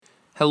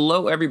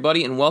Hello,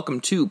 everybody, and welcome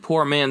to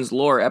Poor Man's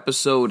Lore,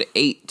 Episode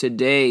 8.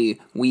 Today,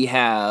 we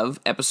have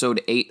Episode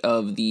 8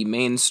 of the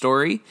main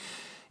story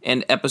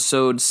and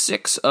Episode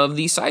 6 of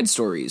the side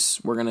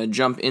stories. We're going to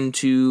jump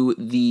into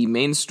the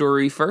main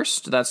story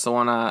first. That's the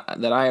one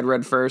that I had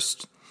read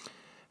first.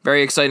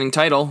 Very exciting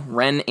title,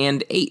 Ren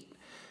and 8.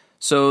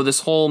 So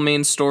this whole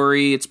main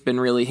story, it's been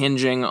really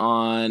hinging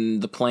on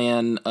the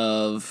plan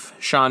of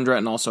Chandra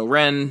and also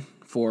Ren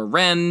for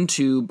Ren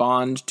to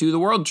bond to the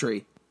World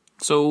Tree.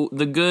 So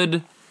the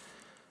good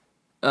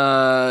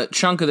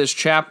chunk of this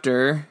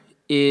chapter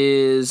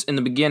is in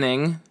the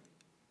beginning.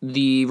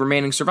 The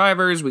remaining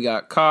survivors, we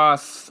got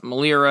Koth,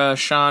 Melira,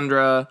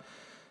 Chandra,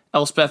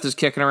 Elspeth is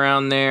kicking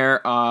around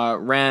there,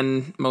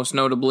 Ren, most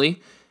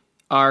notably,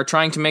 are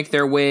trying to make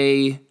their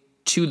way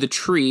to the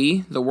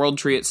tree, the World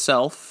Tree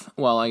itself.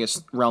 Well, I guess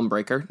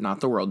Realmbreaker,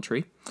 not the World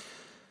Tree.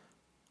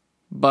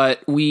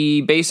 But we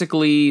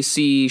basically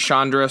see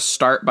Chandra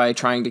start by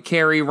trying to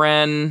carry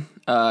Ren.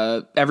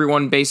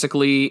 Everyone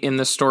basically in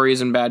this story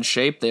is in bad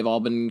shape. They've all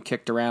been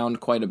kicked around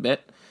quite a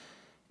bit.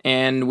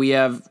 And we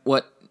have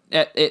what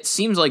it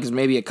seems like is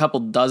maybe a couple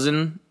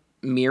dozen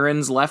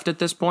Mirrans left at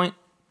this point.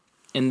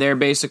 And they're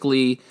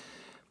basically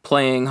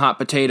playing hot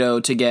potato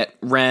to get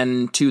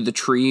Ren to the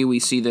tree. We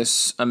see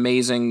this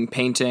amazing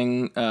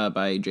painting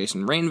by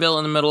Jason Rainville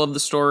in the middle of the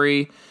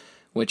story,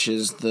 which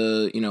is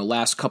the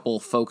last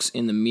couple folks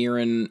in the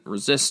Mirran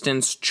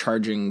resistance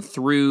charging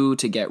through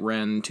to get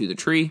Ren to the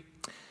tree.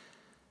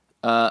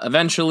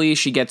 Eventually,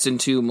 she gets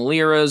into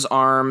Melira's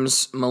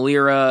arms.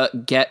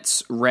 Melira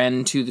gets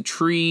Ren to the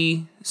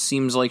tree.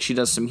 Seems like she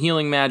does some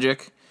healing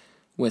magic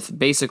with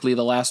basically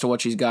the last of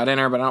what she's got in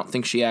her, but I don't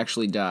think she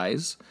actually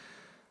dies.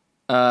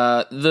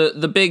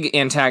 The big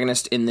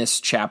antagonist in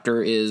this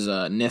chapter is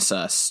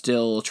Nissa,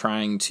 still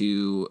trying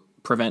to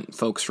prevent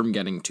folks from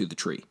getting to the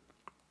tree.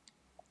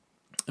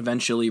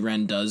 Eventually,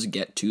 Ren does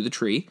get to the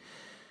tree.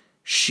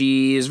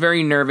 She is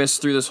very nervous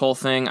through this whole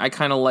thing. I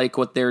kind of like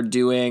what they're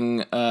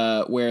doing,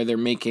 where they're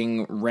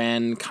making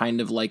Ren kind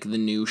of like the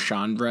new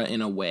Chandra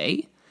in a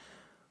way.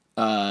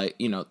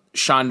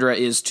 Chandra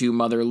is to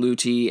Mother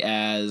Luti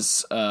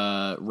as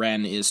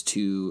Ren is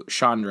to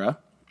Chandra.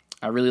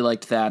 I really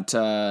liked that,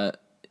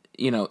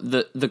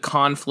 the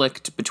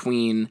conflict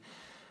between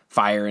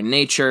fire and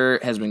nature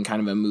has been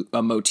kind of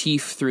a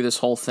motif through this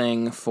whole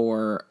thing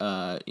for,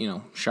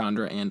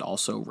 Chandra and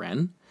also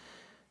Ren.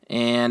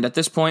 And at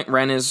this point,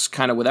 Ren is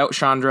kind of without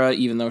Chandra,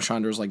 even though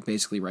Chandra's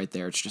basically right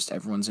there. It's just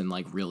everyone's in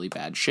really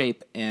bad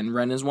shape. And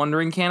Ren is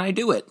wondering, can I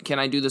do it? Can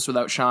I do this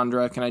without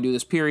Chandra? Can I do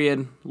this,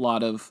 period? A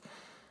lot of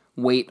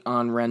weight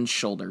on Ren's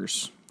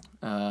shoulders.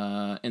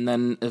 And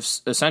then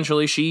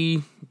essentially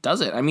she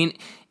does it. I mean,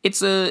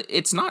 it's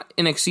not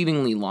an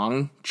exceedingly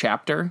long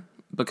chapter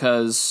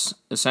because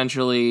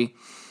essentially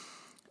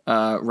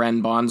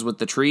Ren bonds with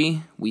the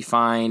tree. We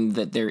find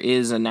that there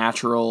is a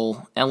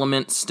natural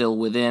element still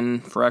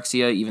within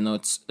Phyrexia, even though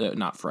it's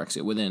not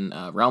Phyrexia, within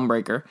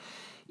Realmbreaker,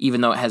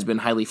 even though it has been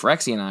highly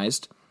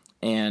Phyrexianized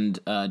and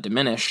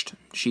diminished.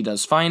 She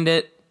does find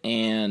it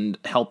and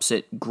helps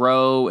it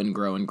grow and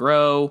grow and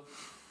grow.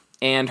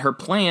 And her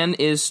plan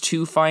is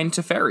to find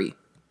Teferi.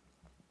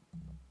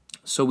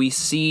 So we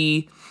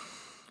see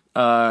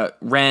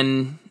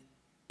Ren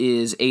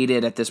is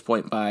aided at this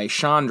point by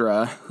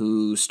Chandra,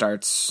 who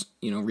starts,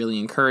 really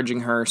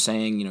encouraging her,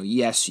 saying,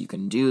 yes, you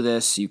can do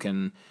this. You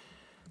can,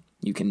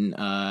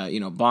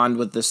 bond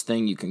with this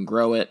thing. You can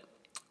grow it,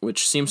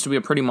 which seems to be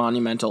a pretty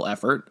monumental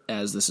effort,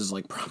 as this is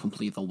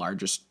probably the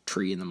largest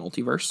tree in the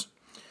multiverse.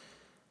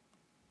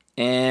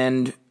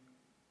 And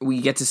we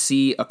get to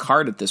see a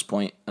card at this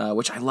point,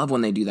 which I love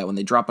when they do that. When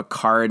they drop a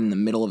card in the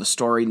middle of a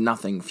story,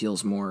 nothing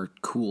feels more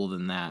cool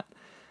than that.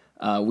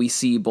 We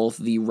see both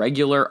the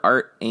regular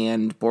art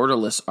and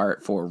borderless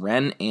art for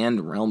Ren and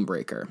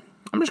Realmbreaker.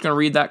 I'm just going to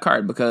read that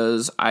card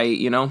because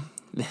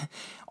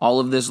all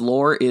of this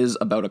lore is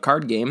about a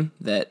card game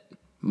that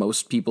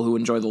most people who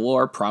enjoy the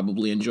lore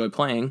probably enjoy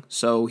playing.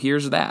 So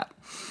here's that.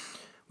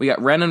 We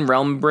got Ren and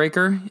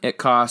Realmbreaker. It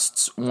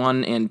costs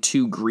 1 and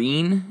 2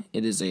 green.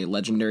 It is a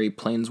legendary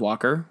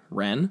planeswalker,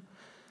 Ren.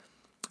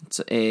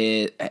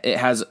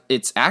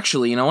 It's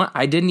actually, you know what?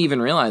 I didn't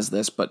even realize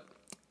this, but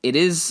it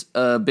is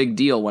a big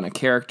deal when a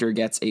character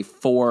gets a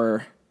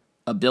 4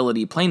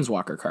 ability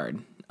planeswalker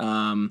card.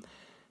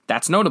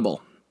 That's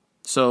notable.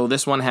 So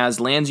this one has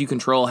lands you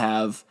control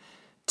have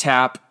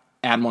tap,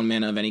 add 1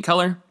 mana of any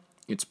color.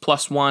 Its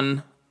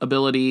 +1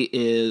 ability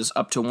is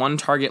up to 1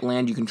 target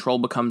land you control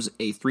becomes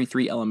a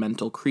 3/3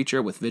 elemental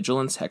creature with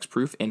vigilance,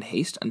 hexproof, and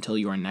haste until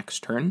your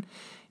next turn.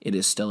 It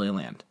is still a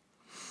land.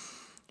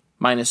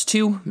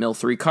 -2, mill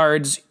 3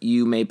 cards.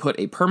 You may put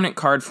a permanent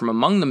card from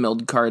among the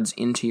milled cards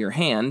into your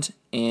hand,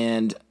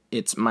 and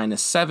its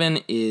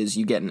 -7 is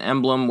you get an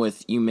emblem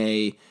with you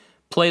may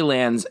play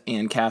lands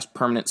and cast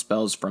permanent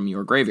spells from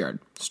your graveyard.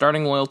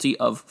 Starting loyalty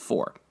of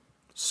 4.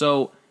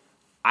 So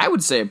I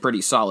would say a pretty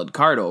solid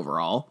card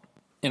overall.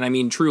 And I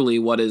mean, truly,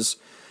 what is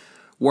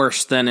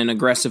worse than an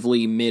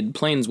aggressively mid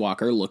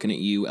planeswalker? Looking at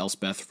you,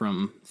 Elspeth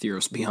from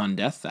Theros Beyond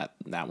Death,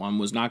 that one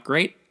was not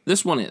great.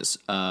 This one is.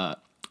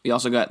 We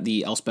also got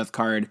the Elspeth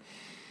card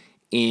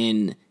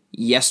in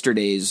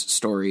yesterday's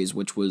stories,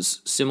 which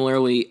was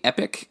similarly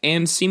epic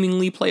and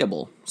seemingly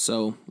playable,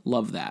 so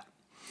love that.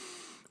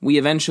 We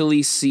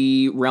eventually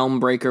see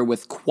Realmbreaker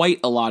with quite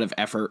a lot of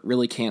effort,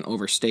 really can't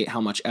overstate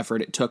how much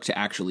effort it took to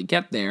actually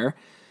get there,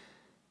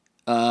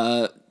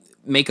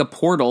 make a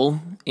portal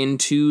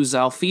into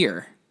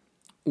Zhalfir,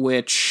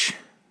 which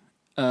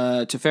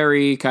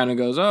Teferi kind of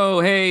goes, oh,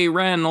 hey,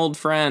 Ren, old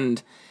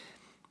friend.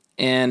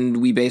 And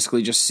we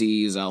basically just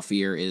see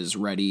Zhalfir is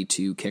ready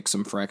to kick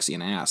some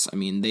Phyrexian ass. I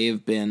mean,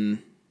 they've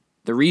been...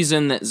 The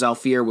reason that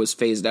Zhalfir was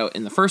phased out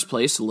in the first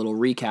place, a little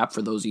recap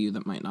for those of you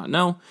that might not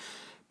know,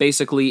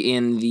 basically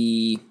in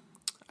the,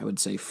 I would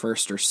say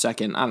first or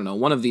second, I don't know,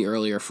 one of the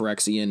earlier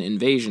Phyrexian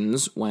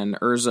invasions, when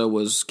Urza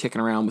was kicking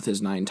around with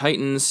his 9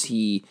 Titans,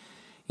 he,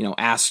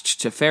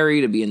 asked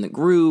Teferi to be in the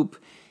group,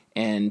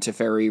 and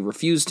Teferi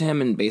refused him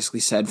and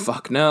basically said,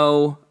 fuck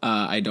no,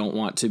 I don't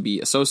want to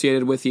be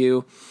associated with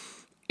you.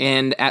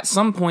 And at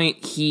some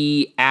point,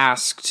 he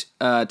asked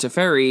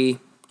Teferi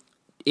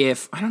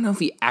if, I don't know if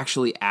he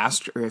actually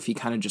asked or if he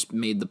kind of just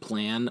made the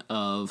plan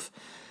of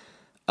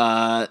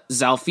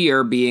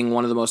Zhalfir being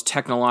one of the most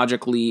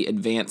technologically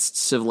advanced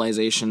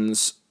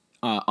civilizations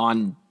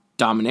on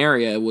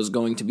Dominaria was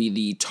going to be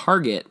the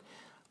target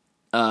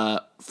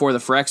for the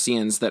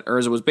Phyrexians that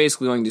Urza was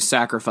basically going to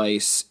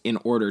sacrifice in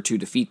order to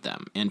defeat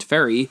them. And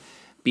Teferi,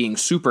 being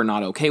super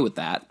not okay with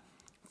that,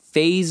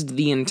 phased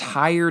the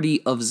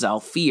entirety of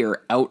Zhalfir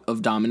out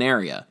of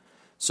Dominaria.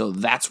 So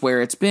that's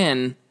where it's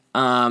been.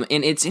 And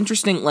it's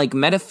interesting, like,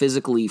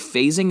 metaphysically,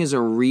 phasing is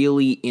a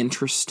really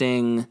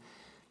interesting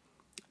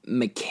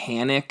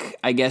mechanic,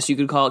 I guess you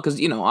could call it,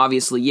 because,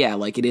 obviously, yeah,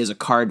 like, it is a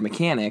card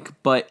mechanic,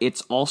 but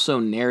it's also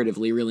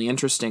narratively really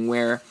interesting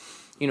where,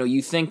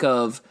 you think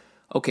of,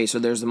 okay, so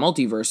there's the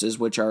multiverses,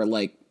 which are,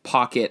 like,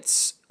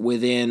 pockets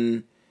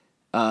within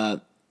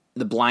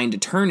the blind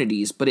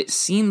eternities, but it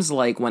seems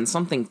like when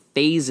something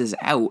phases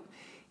out,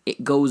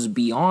 it goes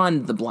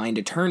beyond the blind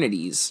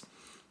eternities,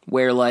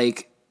 where,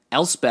 like,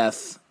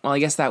 Elspeth, well, I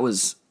guess that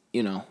was,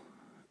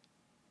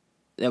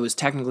 that was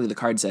technically the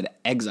card said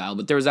exile,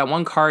 but there was that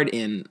one card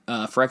in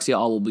Phyrexia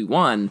All Will Be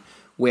One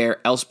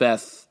where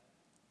Elspeth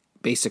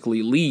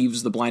basically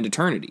leaves the blind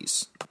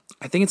eternities.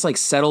 I think it's like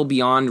Settle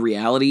Beyond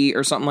Reality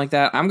or something like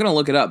that. I'm going to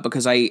look it up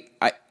because I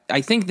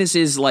think this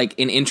is like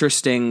an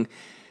interesting...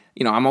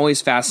 I'm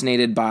always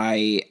fascinated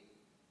by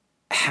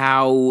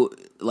how,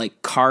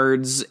 like,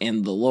 cards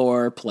and the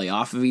lore play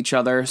off of each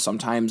other,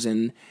 sometimes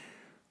in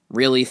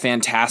really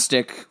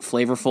fantastic,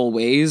 flavorful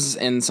ways,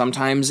 and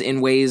sometimes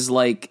in ways,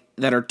 like,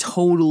 that are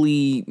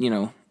totally,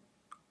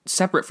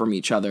 separate from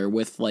each other.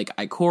 With, like,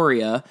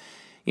 Ikoria,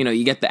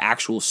 you get the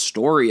actual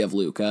story of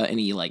Luca, and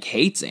he, like,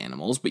 hates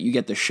animals, but you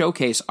get the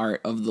showcase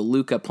art of the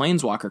Luca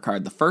Planeswalker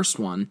card, the first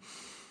one,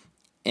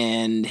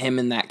 and him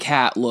and that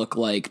cat look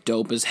like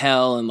dope as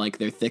hell and like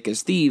they're thick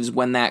as thieves,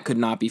 when that could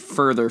not be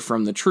further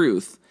from the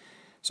truth.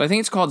 So I think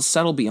it's called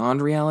Settle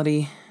Beyond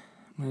Reality.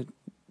 I'm going to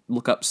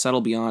look up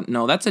Settle Beyond.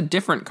 No, that's a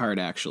different card,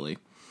 actually.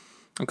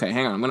 Okay,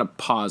 hang on. I'm going to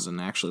pause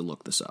and actually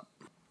look this up.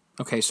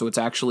 Okay, so it's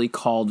actually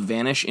called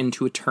Vanish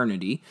into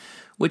Eternity,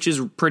 which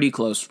is pretty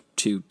close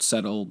to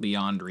Settle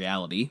Beyond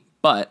Reality,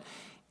 but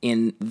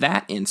in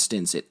that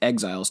instance, it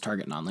exiles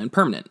target non-land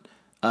permanent.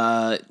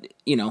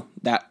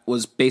 That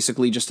was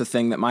basically just a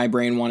thing that my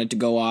brain wanted to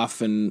go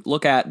off and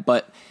look at,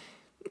 but,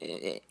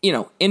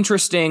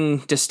 interesting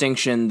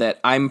distinction that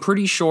I'm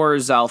pretty sure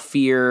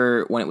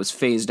Zhalfir, when it was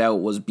phased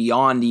out, was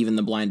beyond even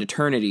the blind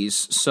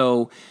eternities.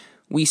 So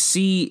we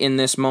see in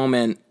this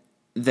moment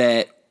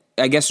that,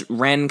 I guess,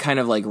 Ren kind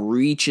of, like,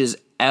 reaches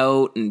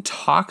out and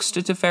talks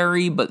to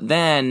Teferi, but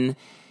then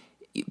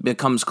it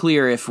becomes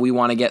clear if we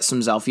want to get some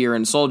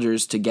Zhalfiran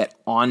soldiers to get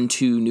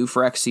onto New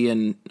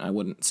Phyrexian, I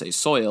wouldn't say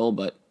soil,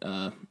 but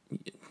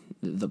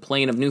the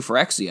plane of New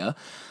Phyrexia,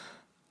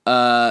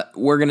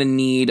 we're going to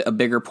need a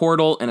bigger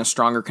portal and a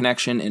stronger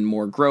connection and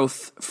more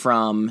growth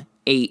from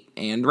 8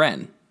 and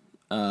Ren,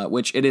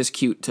 which it is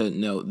cute to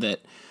note that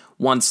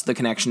once the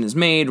connection is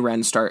made,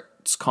 Ren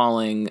starts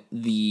calling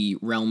the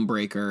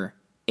Realmbreaker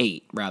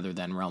 8 rather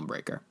than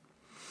Realmbreaker.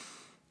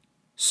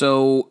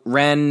 So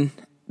Ren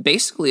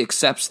basically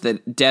accepts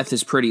that death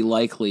is pretty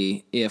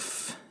likely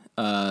if,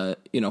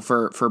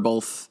 for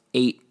both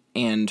 8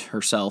 and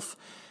herself,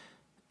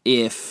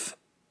 if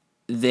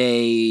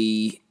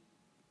they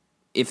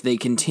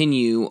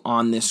continue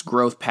on this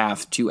growth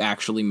path to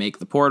actually make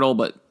the portal.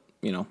 But,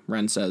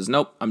 Ren says,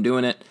 nope, I'm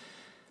doing it.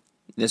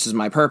 This is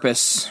my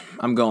purpose.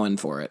 I'm going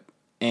for it.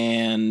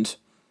 And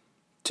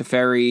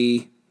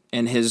Teferi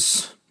and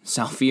his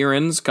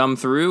Zhalfirans come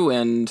through,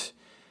 and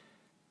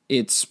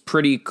it's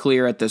pretty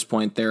clear at this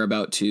point they're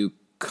about to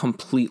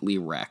completely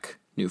wreck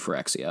New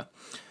Phyrexia.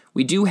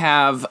 We do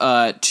have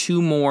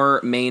 2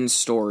 more main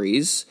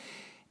stories,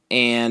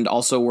 and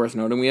also worth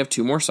noting, we have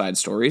 2 more side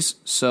stories.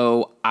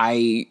 So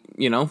we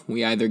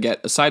either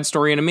get a side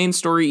story and a main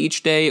story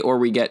each day, or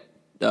we get,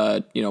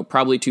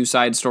 probably 2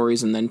 side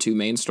stories and then 2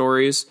 main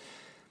stories.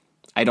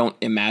 I don't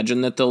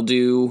imagine that they'll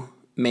do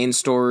main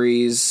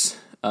stories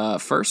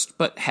first,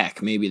 but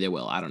heck, maybe they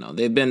will. I don't know.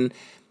 They've been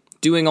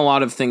doing a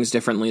lot of things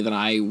differently than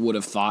I would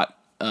have thought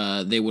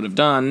they would have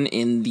done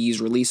in these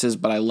releases,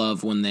 but I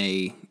love when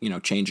they,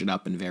 change it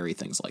up and vary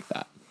things like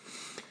that.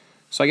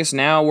 So I guess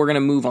now we're going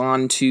to move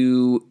on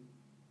to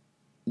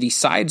the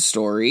side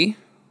story,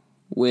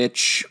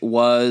 which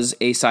was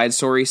a side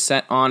story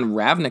set on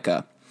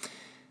Ravnica.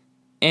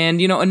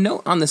 And, a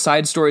note on the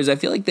side stories, I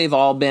feel like they've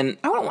all been,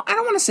 I don't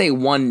want to say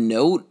one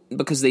note,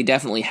 because they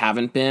definitely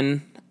haven't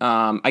been.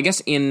 I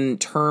guess in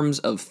terms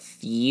of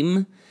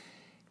theme,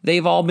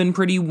 they've all been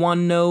pretty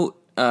one note,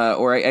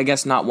 or I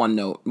guess not one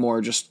note, more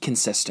just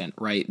consistent,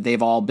 right?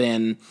 They've all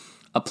been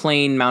a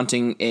plane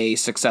mounting a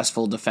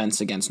successful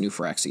defense against New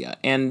Phyrexia.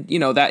 And,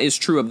 that is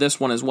true of this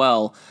one as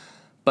well,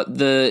 but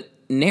the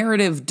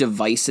narrative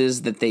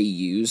devices that they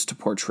use to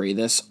portray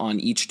this on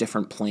each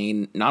different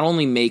plane not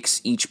only makes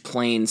each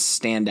plane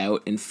stand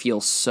out and feel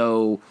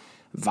so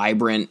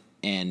vibrant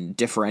and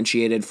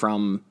differentiated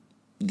from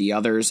the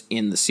others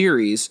in the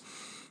series,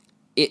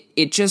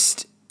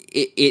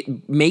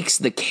 it makes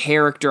the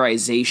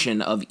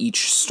characterization of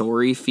each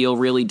story feel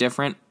really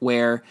different,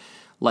 where,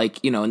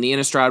 like, in the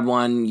Innistrad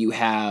one, you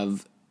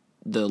have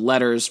the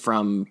letters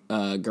from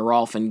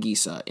Geralf and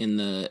Gisa. In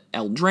the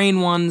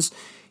Eldraine ones,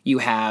 you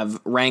have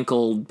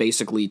Rankle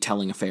basically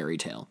telling a fairy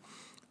tale.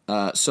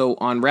 So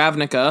on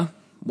Ravnica,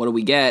 what do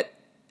we get?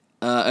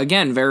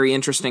 Again, very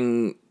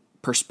interesting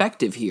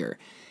perspective here.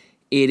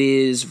 It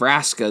is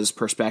Vraska's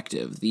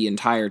perspective the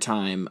entire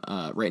time,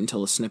 right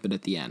until a snippet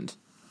at the end.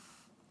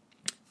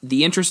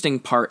 The interesting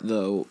part,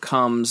 though,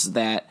 comes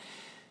that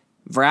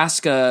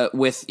Vraska,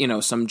 with,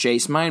 some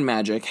Jace mind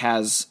magic,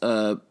 has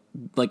a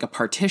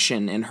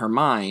partition in her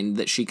mind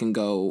that she can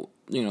go,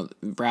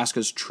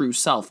 Vraska's true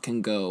self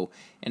can go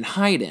and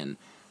hide in.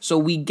 So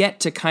we get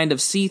to kind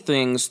of see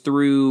things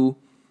through,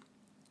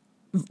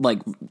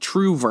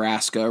 true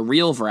Vraska,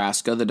 real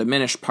Vraska, the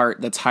diminished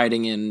part that's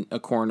hiding in a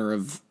corner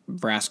of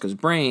Vraska's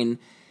brain,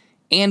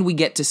 and we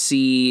get to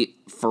see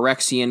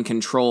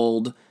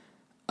Phyrexian-controlled,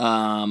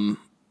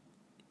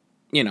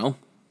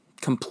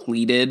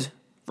 completed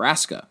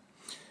Vraska.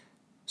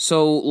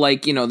 So,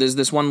 there's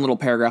this one little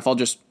paragraph. I'll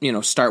just,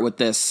 start with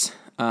this.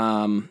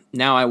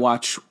 Now I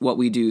watch what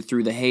we do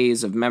through the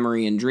haze of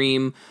memory and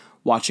dream,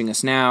 watching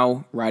us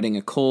now, riding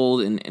a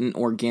cold and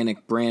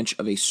inorganic branch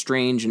of a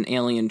strange and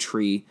alien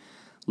tree,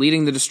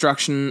 leading the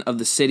destruction of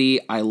the city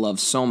I love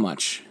so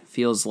much.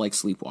 Feels like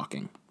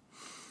sleepwalking.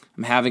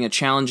 I'm having a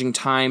challenging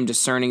time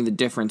discerning the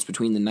difference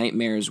between the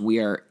nightmares we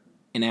are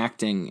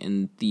enacting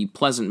and the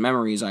pleasant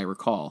memories I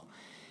recall.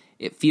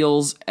 It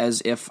feels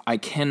as if I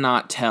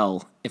cannot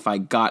tell if I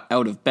got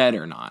out of bed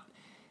or not.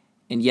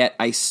 And yet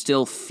I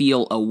still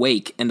feel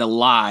awake and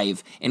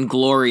alive and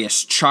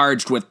glorious,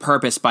 charged with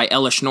purpose by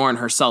Elesh Norn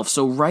herself.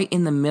 So right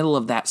in the middle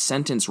of that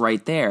sentence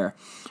right there,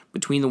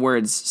 between the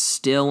words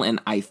still and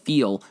I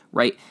feel,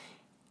 right,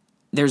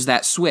 there's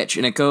that switch,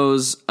 and it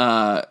goes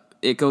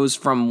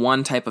from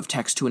one type of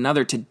text to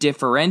another to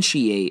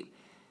differentiate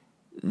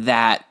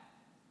that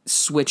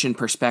switch in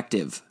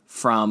perspective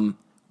from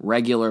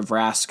regular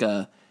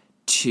Vraska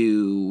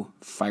to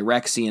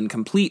Phyrexian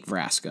complete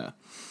Vraska.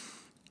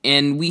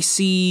 And we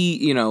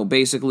see,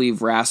 basically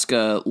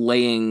Vraska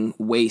laying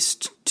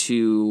waste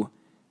to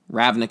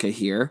Ravnica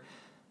here.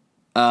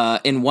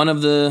 And one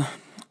of the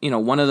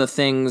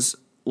things,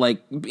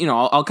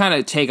 I'll kind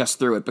of take us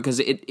through it, because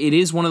it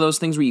is one of those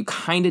things where you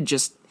kind of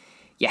just,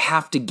 you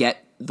have to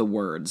get the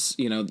words,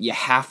 you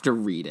have to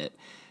read it.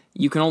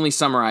 You can only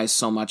summarize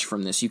so much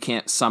from this. You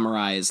can't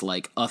summarize,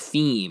 a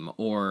theme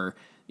or,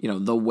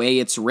 the way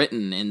it's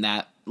written, and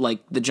that,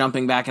 the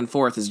jumping back and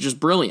forth is just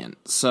brilliant.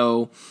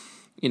 So,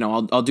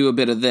 I'll do a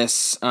bit of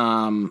this.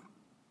 Vraska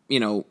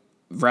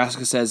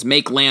says,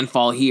 make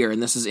landfall here,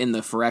 and this is in the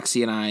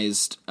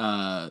Phyrexianized,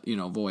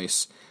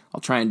 voice.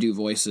 I'll try and do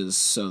voices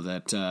so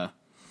that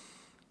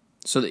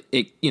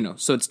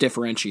it's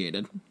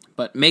differentiated.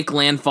 But make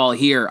landfall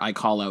here, I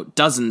call out.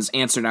 Dozens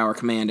answered our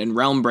command, and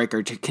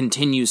Realmbreaker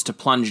continues to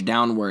plunge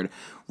downward.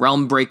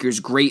 Realmbreaker's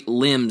great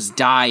limbs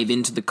dive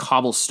into the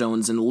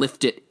cobblestones and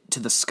lift it to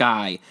the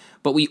sky.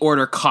 But we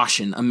order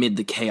caution amid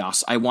the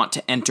chaos. I want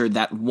to enter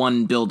that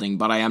one building,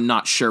 but I am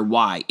not sure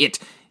why. It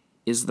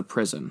is the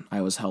prison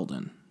I was held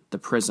in. The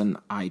prison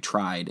I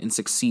tried and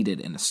succeeded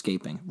in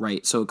escaping,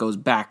 right? So it goes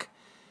back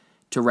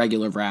to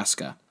regular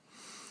Vraska.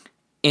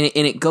 And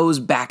it goes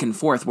back and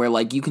forth where,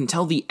 you can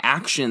tell the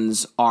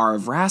actions are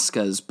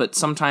Vraska's, but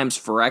sometimes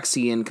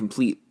Phyrexian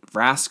complete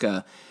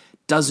Vraska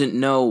doesn't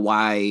know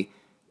why,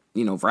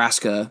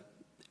 Vraska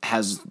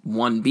has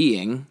one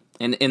being.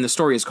 And the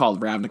story is called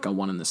Ravnica,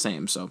 one and the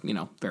same, so,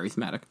 very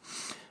thematic.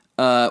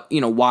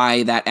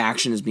 Why that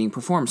action is being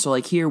performed. So,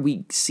 here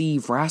we see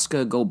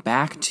Vraska go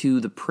back to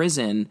the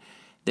prison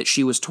that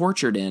she was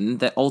tortured in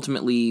that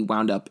ultimately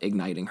wound up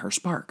igniting her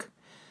spark.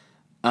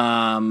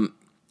 And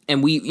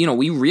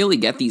we really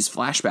get these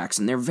flashbacks,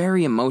 and they're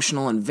very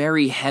emotional and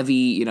very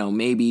heavy.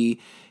 Maybe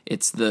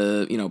it's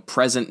the,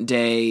 present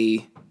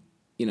day,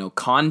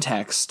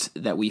 context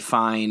that we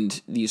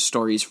find these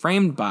stories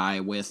framed by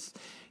with,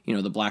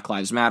 the Black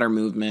Lives Matter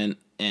movement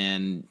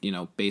and,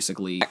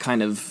 basically that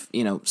kind of,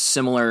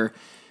 similar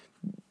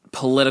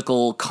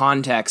political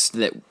context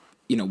that,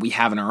 we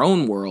have in our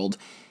own world.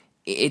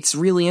 It's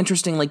really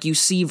interesting. Like, you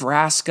see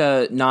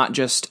Vraska not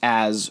just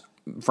as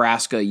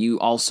Vraska, you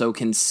also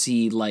can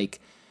see, like,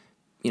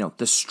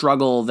 the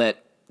struggle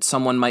that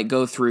someone might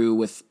go through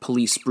with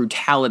police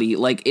brutality.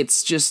 Like,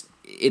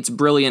 it's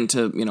brilliant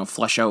to,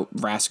 flesh out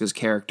Vraska's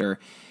character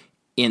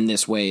in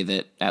this way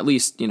that at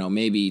least,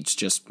 maybe it's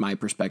just my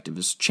perspective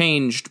has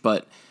changed,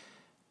 but,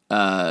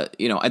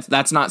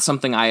 that's not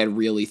something I had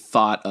really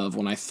thought of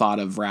when I thought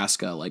of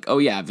Vraska. Like, oh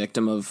yeah,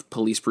 victim of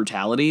police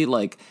brutality.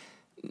 Like,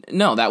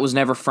 no, that was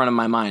never front of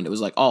my mind. It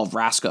was like, oh,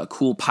 Vraska, a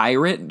cool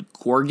pirate,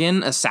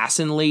 Gorgon,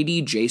 assassin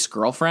lady, Jace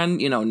girlfriend.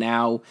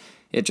 Now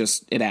it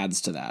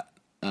adds to that.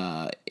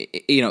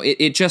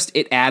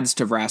 It adds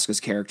to Vraska's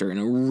character in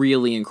a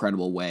really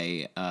incredible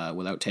way,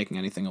 without taking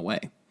anything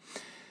away.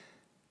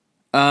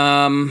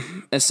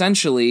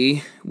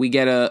 Essentially, we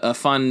get a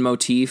fun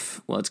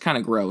motif. Well, it's kind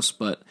of gross,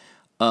 but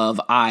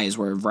of eyes,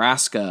 where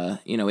Vraska,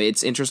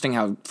 it's interesting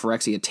how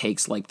Phyrexia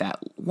takes like that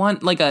one,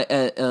 like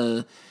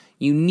a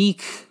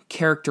unique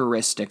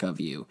characteristic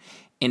of you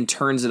and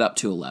turns it up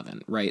to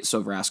 11, right?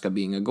 So Vraska,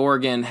 being a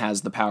Gorgon,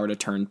 has the power to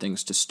turn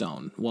things to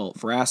stone. Well,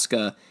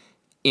 Vraska,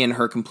 in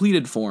her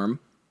completed form,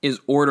 is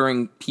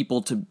ordering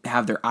people to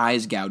have their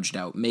eyes gouged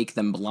out, make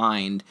them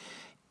blind,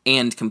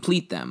 and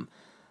complete them.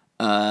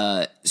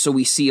 So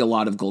we see a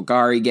lot of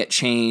Golgari get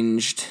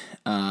changed,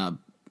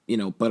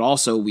 but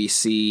also we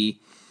see,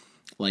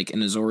 like, an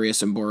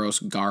Azorius and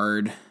Boros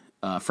guard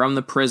from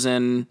the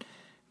prison.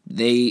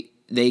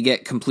 They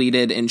get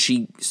completed, and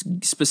she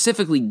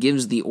specifically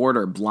gives the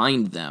order,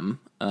 blind them,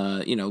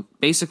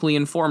 basically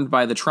informed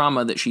by the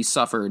trauma that she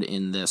suffered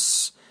in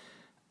this,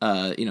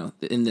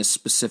 in this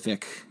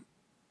specific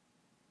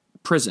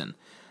prison.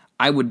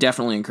 I would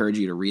definitely encourage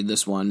you to read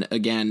this one.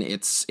 Again,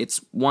 it's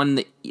one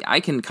that I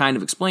can kind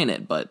of explain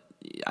it, but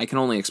I can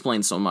only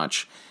explain so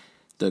much.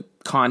 The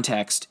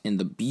context and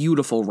the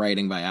beautiful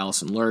writing by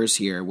Alison Luhrs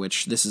here,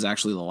 which this is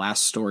actually the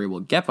last story we'll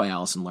get by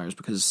Alison Luhrs,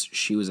 because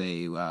she was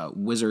a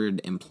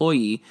Wizard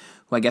employee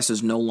who I guess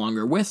is no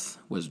longer with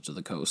Wizards of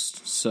the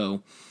Coast.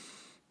 So,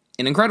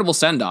 an incredible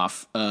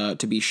send-off,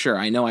 to be sure.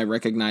 I know I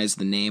recognize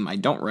the name. I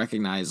don't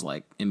recognize,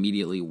 like,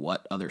 immediately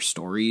what other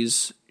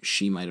stories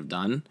she might have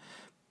done.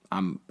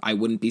 I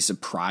wouldn't be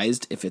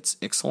surprised if it's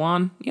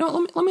Ixalan.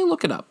 Let me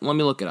look it up.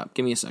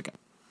 Give me a second.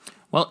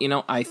 Well,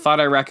 I thought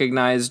I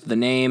recognized the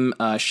name.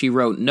 She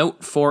wrote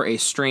Note for a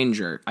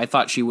Stranger. I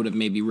thought she would have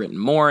maybe written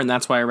more, and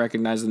that's why I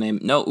recognized the name.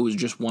 No, it was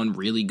just one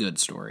really good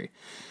story.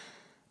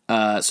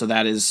 So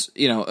that is,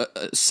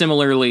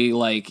 similarly,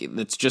 like,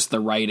 it's just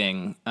the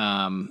writing.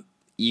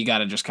 You got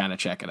to just kind of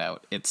check it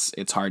out.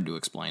 It's hard to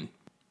explain.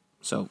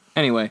 So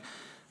anyway,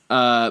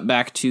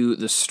 back to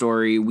the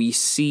story. We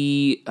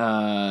see,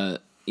 a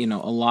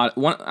lot.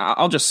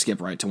 I'll just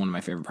skip right to one of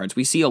my favorite parts.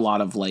 We see a lot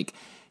of, like,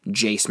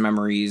 Jace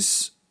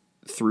memories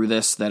through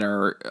this that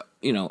are,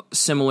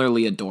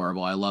 similarly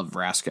adorable. I love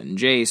Vraska and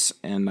Jace,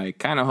 and I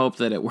kind of hope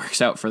that it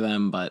works out for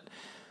them, but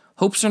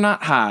hopes are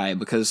not high,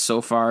 because so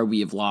far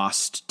we have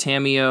lost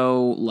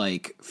Tamiyo,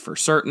 like, for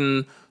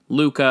certain,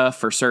 Luca,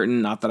 for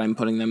certain, not that I'm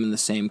putting them in the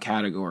same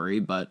category,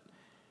 but,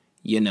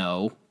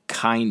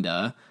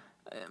 kinda.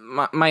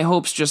 My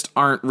hopes just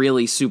aren't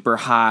really super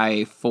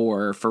high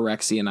for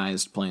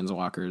Phyrexianized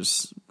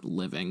planeswalkers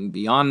living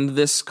beyond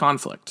this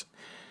conflict.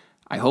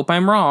 I hope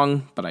I'm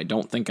wrong, but I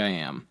don't think I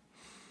am.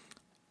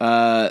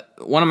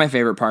 One of my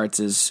favorite parts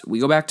is we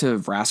go back to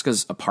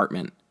Vraska's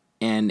apartment,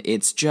 and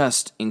it's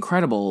just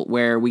incredible,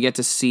 where we get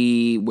to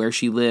see where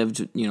she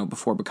lived,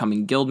 before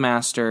becoming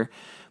Guildmaster,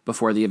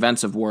 before the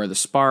events of War of the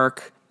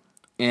Spark,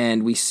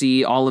 and we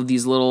see all of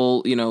these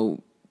little,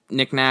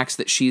 knickknacks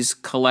that she's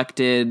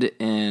collected,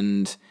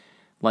 and,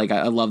 like,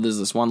 I love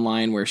this one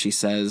line where she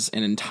says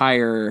an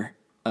entire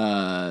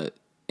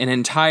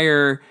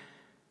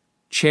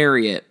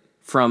chariot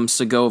from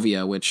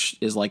Segovia, which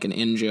is like an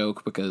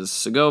in-joke, because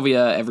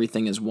Segovia,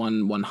 everything is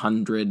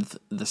 1/100th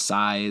the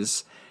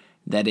size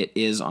that it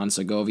is on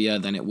Segovia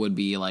than it would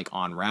be, like,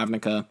 on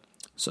Ravnica,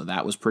 so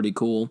that was pretty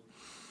cool.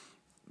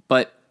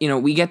 But,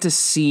 we get to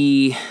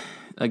see,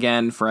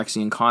 again,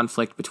 Phyrexian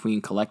conflict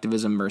between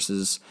collectivism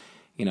versus,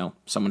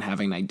 someone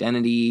having an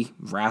identity,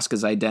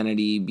 Vraska's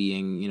identity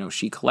being,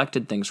 she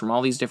collected things from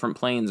all these different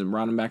planes and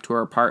brought them back to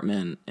her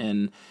apartment,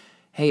 and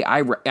hey, I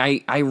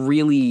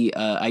really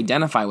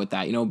identify with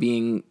that,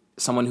 being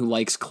someone who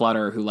likes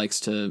clutter, who likes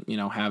to,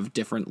 have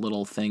different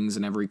little things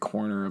in every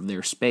corner of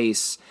their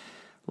space.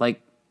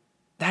 Like,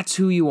 that's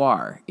who you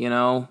are,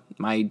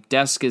 My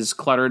desk is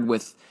cluttered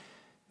with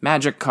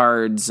magic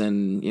cards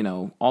and,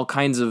 all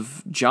kinds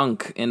of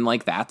junk, and,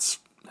 like, that's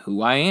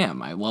who I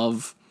am. I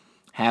love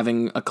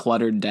having a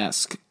cluttered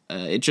desk.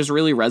 It just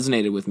really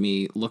resonated with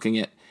me looking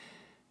at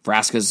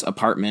Vraska's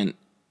apartment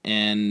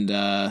and,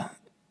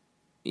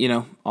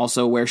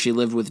 also where she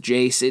lived with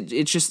Jace.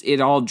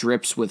 It all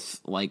drips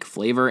with, like,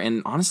 flavor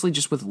and honestly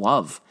just with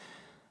love.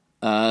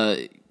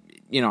 I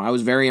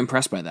was very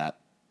impressed by that.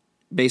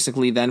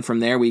 Basically, then from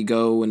there we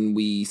go and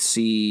we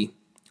see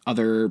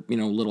other,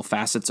 little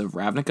facets of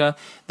Ravnica.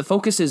 The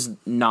focus is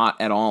not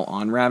at all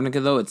on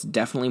Ravnica, though. It's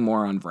definitely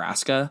more on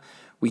Vraska.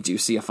 We do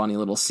see a funny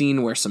little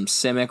scene where some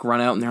Simic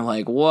run out and they're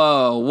like,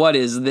 whoa, what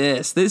is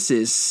this? This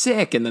is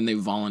sick. And then they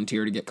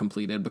volunteer to get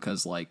completed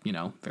because,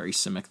 very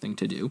Simic thing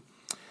to do.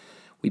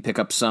 We pick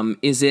up some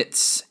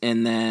Izzets,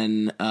 and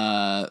then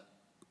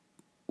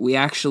we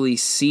actually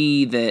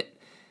see that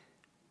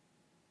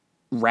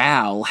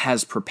Ral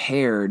has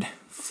prepared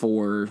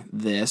for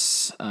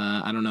this.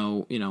 I don't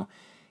know,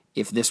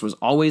 if this was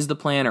always the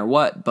plan or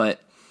what,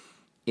 but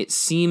it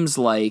seems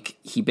like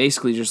he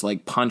basically just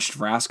punched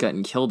Vraska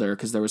and killed her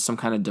because there was some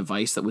kind of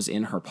device that was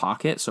in her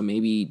pocket. So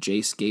maybe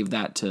Jace gave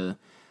that to,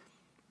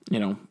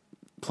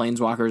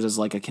 Planeswalkers as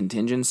a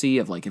contingency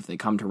of if they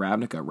come to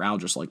Ravnica, Ral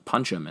just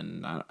punch him,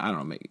 and I don't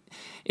know, maybe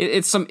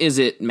it's some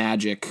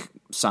magic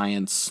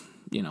science,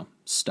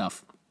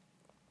 stuff.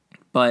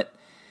 But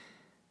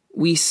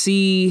we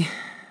see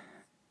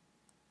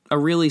a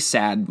really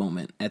sad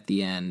moment at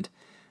the end,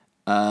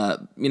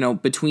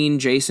 between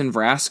Jace and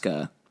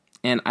Vraska.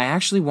 And I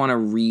actually want to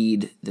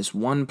read this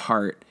one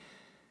part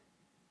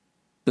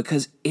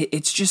because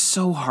it's just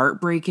so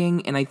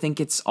heartbreaking, and I think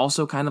it's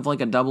also kind of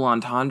like a double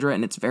entendre,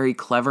 and it's very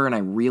clever, and I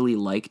really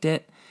liked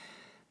it.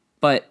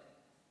 But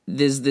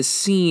there's this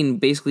scene,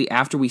 basically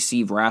after we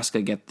see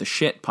Vraska get the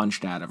shit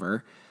punched out of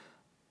her,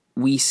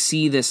 we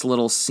see this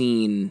little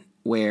scene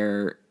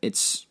where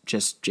it's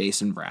just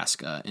Jace and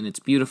Vraska, and it's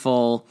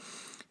beautiful.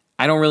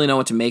 I don't really know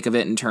what to make of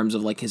it in terms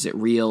of is it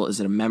real? Is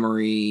it a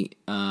memory?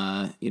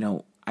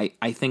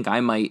 I think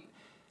I might,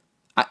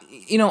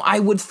 I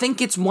would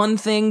think it's one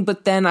thing,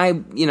 but then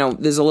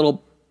there's a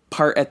little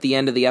part at the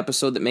end of the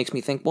episode that makes me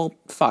think, well,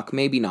 fuck,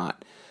 maybe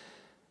not.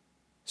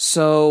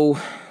 So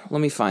let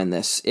me find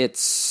this.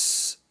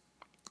 It's,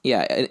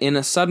 in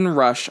a sudden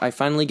rush, I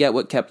finally get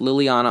what kept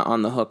Liliana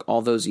on the hook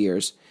all those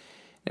years.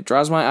 It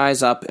draws my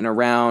eyes up and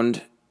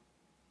around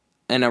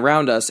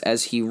us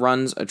as he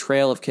runs a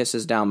trail of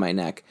kisses down my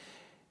neck.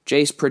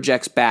 Jace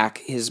projects back,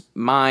 his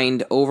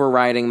mind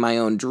overriding my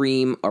own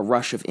dream, a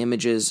rush of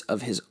images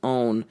of his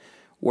own.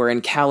 We're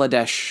in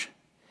Kaladesh.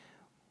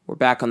 We're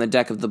back on the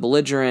deck of the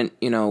Belligerent.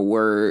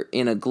 We're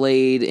in a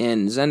glade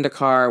in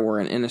Zendikar. We're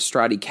in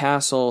Innistrad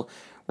Castle.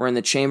 We're in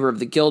the Chamber of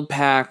the Guild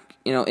Pack.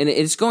 And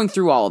it's going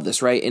through all of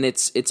this, right? And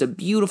it's a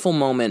beautiful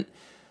moment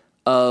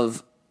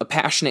of a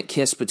passionate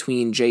kiss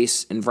between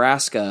Jace and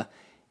Vraska.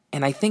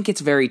 And I think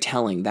it's very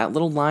telling. That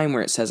little line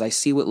where it says, I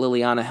see what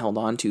Liliana held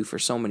on to for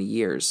so many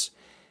years.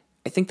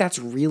 I think that's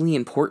really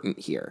important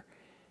here.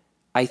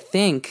 I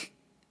think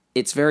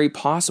it's very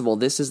possible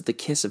this is the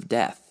kiss of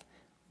death,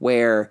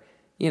 where,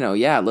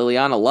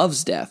 Liliana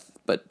loves death,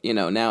 but,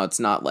 now it's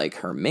not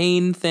her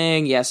main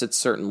thing. Yes, it's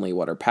certainly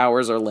what her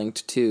powers are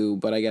linked to,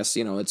 but I guess,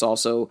 it's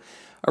also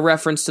a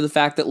reference to the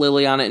fact that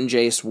Liliana and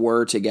Jace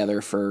were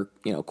together for,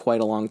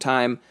 quite a long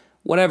time.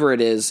 Whatever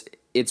it is,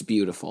 it's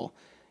beautiful.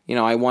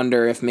 I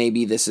wonder if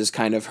maybe this is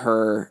kind of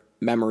her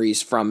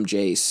memories from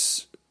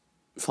Jace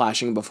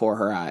flashing before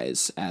her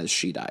eyes as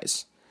she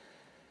dies.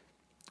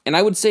 And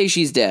I would say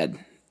she's dead,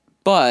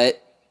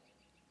 but,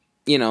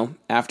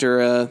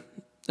 after a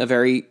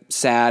very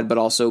sad but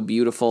also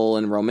beautiful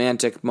and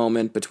romantic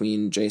moment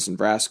between Jace and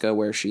Vraska,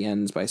 where she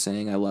ends by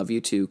saying, I love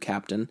you too,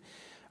 Captain,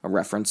 a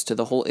reference to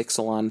the whole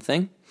Ixalan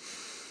thing,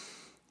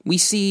 we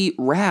see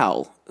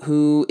Ral,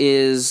 who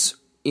is,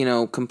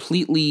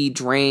 completely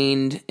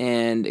drained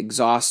and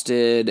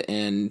exhausted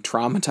and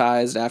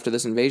traumatized after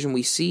this invasion.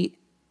 We see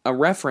a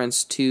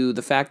reference to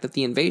the fact that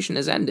the invasion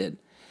has ended.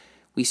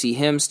 We see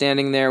him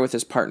standing there with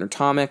his partner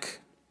Tomek,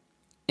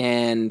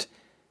 and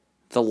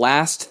the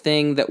last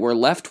thing that we're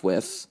left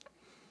with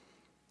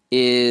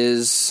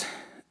is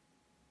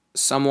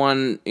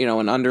someone,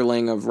 an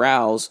underling of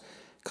Ral's,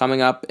 coming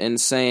up and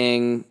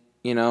saying,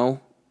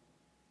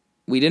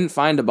 we didn't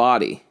find a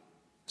body.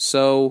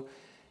 So,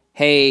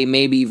 hey,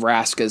 maybe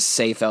Vraska's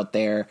safe out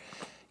there.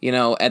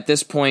 At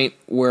this point,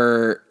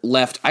 we're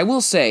left, I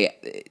will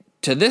say,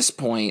 to this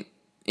point,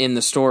 in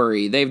the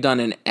story, they've done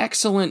an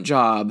excellent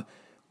job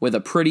with a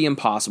pretty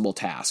impossible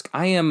task.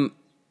 I am,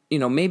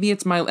 maybe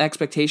it's my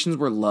expectations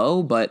were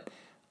low, but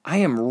I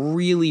am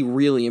really,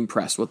 really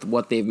impressed with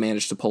what they've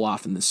managed to pull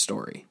off in this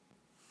story.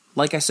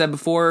 Like I said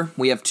before,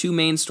 we have 2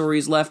 main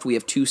stories left. We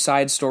have 2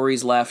 side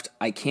stories left.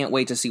 I can't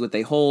wait to see what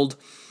they hold.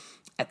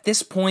 At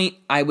this point,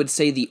 I would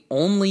say the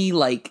only,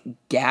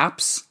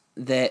 gaps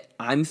that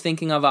I'm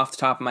thinking of off the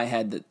top of my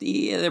head that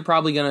they're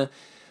probably going to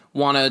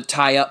want to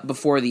tie up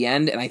before the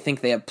end, and I think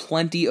they have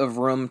plenty of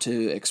room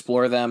to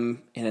explore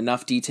them in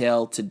enough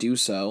detail to do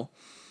so.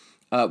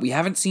 We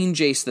haven't seen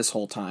Jace this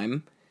whole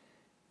time,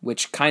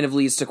 which kind of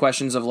leads to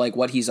questions of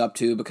what he's up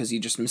to, because he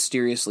just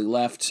mysteriously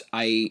left.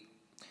 I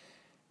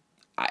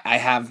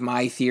have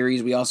my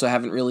theories. We also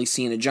haven't really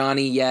seen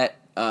Ajani yet,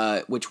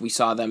 which we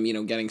saw them,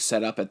 getting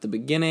set up at the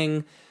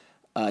beginning.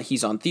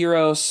 He's on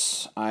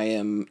Theros. I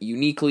am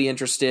uniquely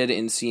interested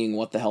in seeing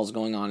what the hell's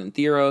going on in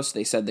Theros.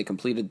 They said they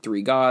completed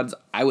 3 gods.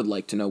 I would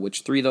like to know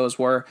which 3 those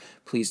were.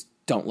 Please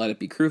don't let it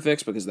be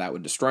Kruphix, because that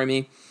would destroy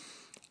me.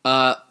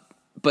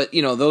 But,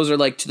 those are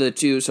like to the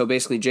two. So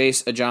basically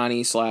Jace,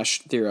 Ajani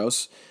 /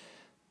 Theros.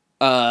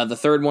 The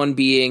third one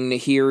being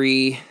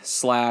Nahiri /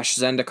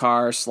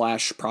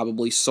 Zendikar /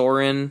 probably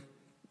Sorin.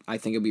 I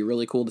think it'd be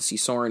really cool to see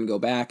Sorin go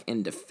back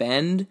and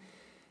defend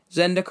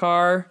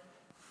Zendikar,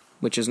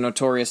 which is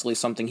notoriously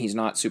something he's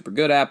not super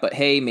good at. But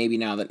hey, maybe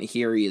now that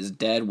Nahiri is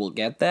dead, we'll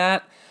get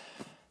that.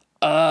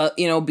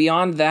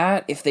 Beyond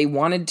that, if they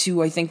wanted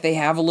to, I think they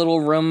have a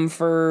little room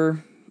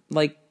for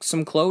like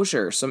some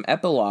closure, some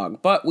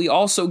epilogue. But we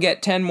also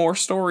get 10 more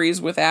stories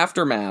with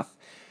Aftermath,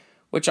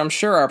 which I'm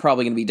sure are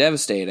probably going to be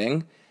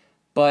devastating.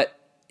 But,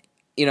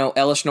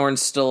 Elish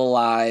Norn's still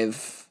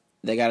alive.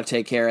 They got to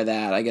take care of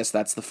that. I guess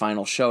that's the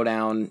final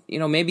showdown.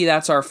 Maybe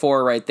that's our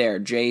 4 right there.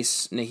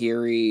 Jace,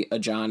 Nahiri,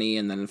 Ajani,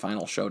 and then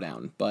final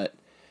showdown. But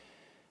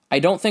I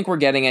don't think we're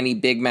getting any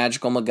big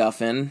magical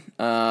MacGuffin,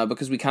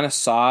 because we kind of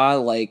saw,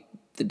 like,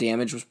 the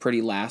damage was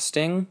pretty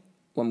lasting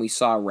when we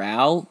saw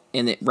Ral,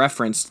 and it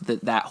referenced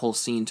that whole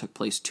scene took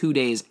place 2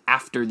 days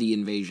after the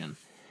invasion.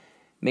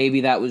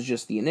 Maybe that was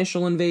just the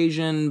initial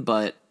invasion,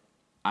 but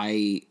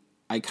I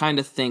kind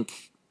of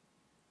think,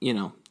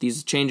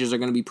 these changes are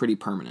going to be pretty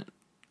permanent.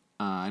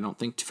 I don't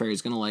think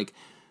Teferi's going to,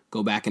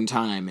 go back in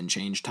time and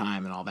change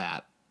time and all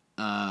that.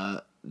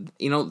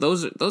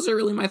 Those are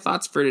really my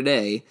thoughts for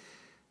today.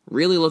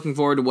 Really looking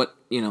forward to what,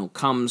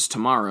 comes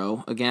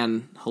tomorrow.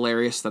 Again,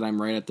 hilarious that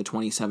I'm right at the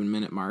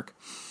 27-minute mark.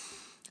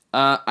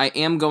 I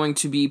am going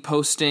to be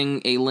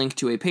posting a link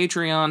to a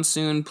Patreon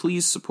soon.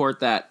 Please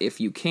support that if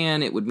you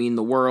can. It would mean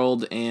the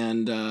world.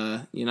 And,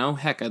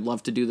 heck, I'd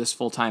love to do this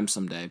full-time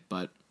someday.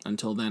 But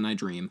until then, I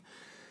dream.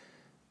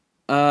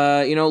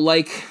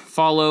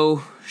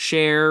 Follow,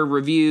 share,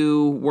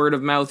 review. Word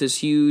of mouth is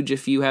huge.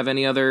 If you have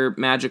any other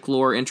magic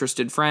lore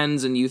interested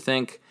friends and you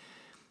think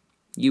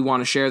you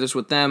want to share this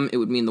with them, it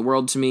would mean the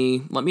world to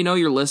me. Let me know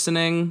you're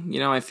listening.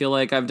 I feel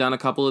like I've done a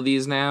couple of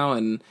these now,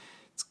 and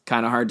it's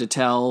kind of hard to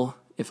tell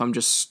if I'm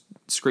just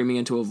screaming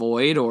into a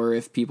void or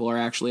if people are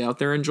actually out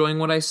there enjoying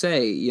what I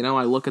say.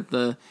 I look at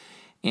the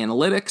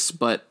analytics,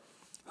 but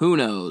who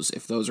knows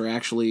if those are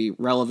actually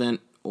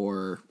relevant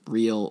or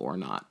real or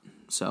not.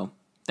 So,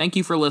 thank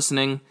you for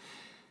listening.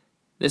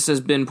 This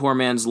has been Poor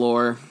Man's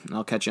Lore, and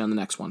I'll catch you on the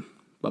next one.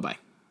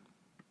 Bye-bye.